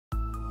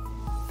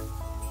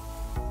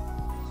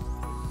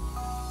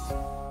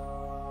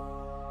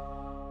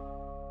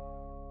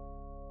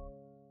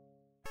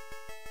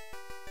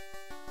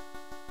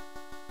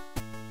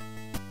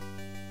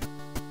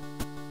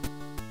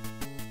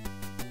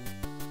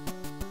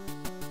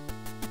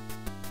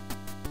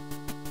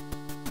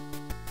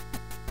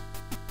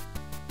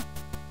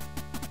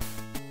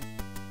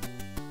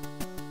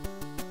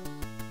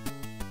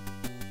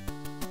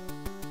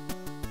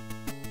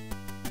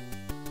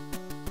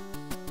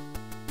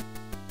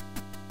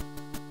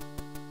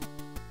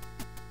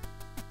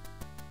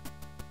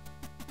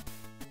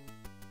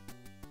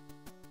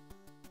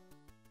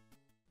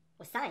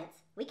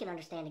science, we can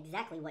understand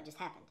exactly what just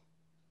happened.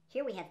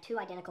 Here we have two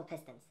identical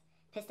pistons,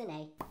 piston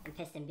A and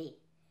piston B.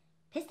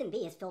 Piston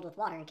B is filled with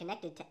water and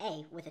connected to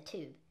A with a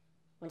tube.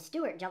 When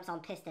Stuart jumps on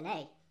piston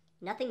A,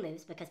 nothing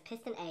moves because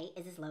piston A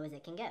is as low as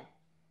it can go.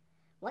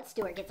 Once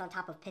Stuart gets on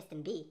top of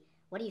piston B,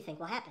 what do you think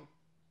will happen?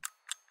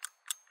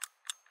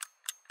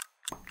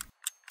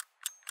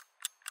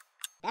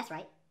 That's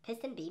right,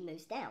 piston B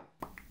moves down.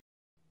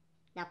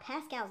 Now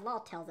Pascal's law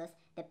tells us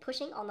that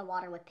pushing on the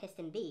water with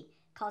piston B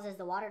causes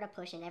the water to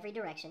push in every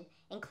direction,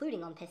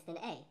 including on piston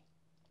A.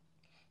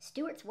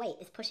 Stuart's weight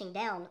is pushing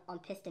down on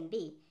piston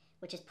B,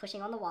 which is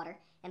pushing on the water,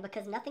 and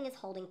because nothing is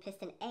holding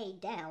piston A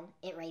down,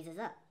 it raises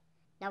up.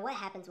 Now what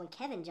happens when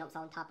Kevin jumps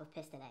on top of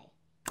piston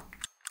A?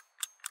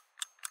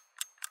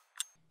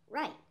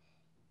 Right.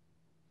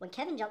 When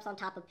Kevin jumps on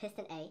top of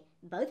piston A,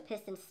 both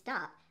pistons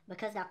stop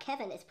because now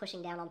Kevin is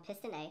pushing down on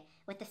piston A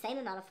with the same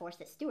amount of force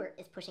that Stuart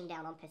is pushing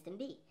down on piston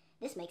B.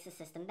 This makes the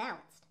system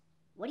balanced.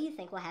 What do you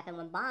think will happen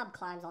when Bob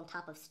climbs on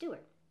top of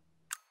Stuart?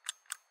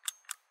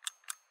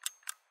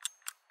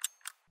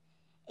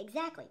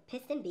 Exactly,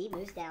 piston B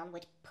moves down,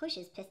 which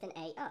pushes piston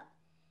A up.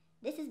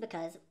 This is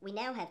because we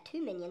now have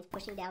two minions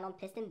pushing down on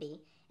piston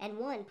B and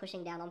one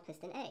pushing down on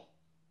piston A.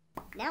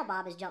 Now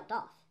Bob has jumped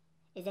off.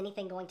 Is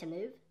anything going to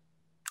move?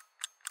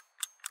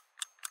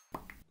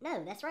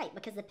 No, that's right,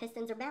 because the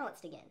pistons are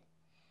balanced again.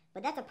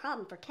 But that's a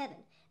problem for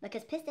Kevin,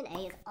 because piston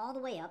A is all the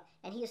way up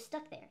and he is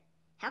stuck there.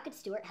 How could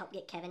Stuart help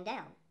get Kevin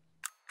down?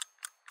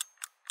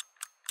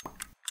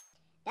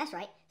 That's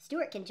right,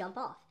 Stuart can jump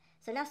off.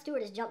 So now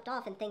Stuart has jumped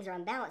off and things are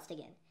unbalanced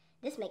again.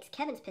 This makes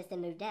Kevin's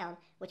piston move down,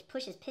 which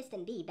pushes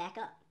piston B back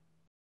up.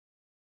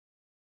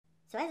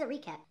 So as a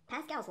recap,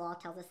 Pascal's law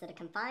tells us that a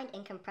confined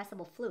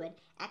incompressible fluid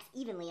acts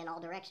evenly in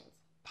all directions.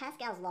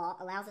 Pascal's law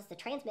allows us to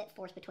transmit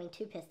force between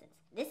two pistons.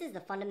 This is the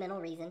fundamental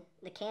reason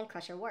the can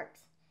crusher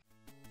works.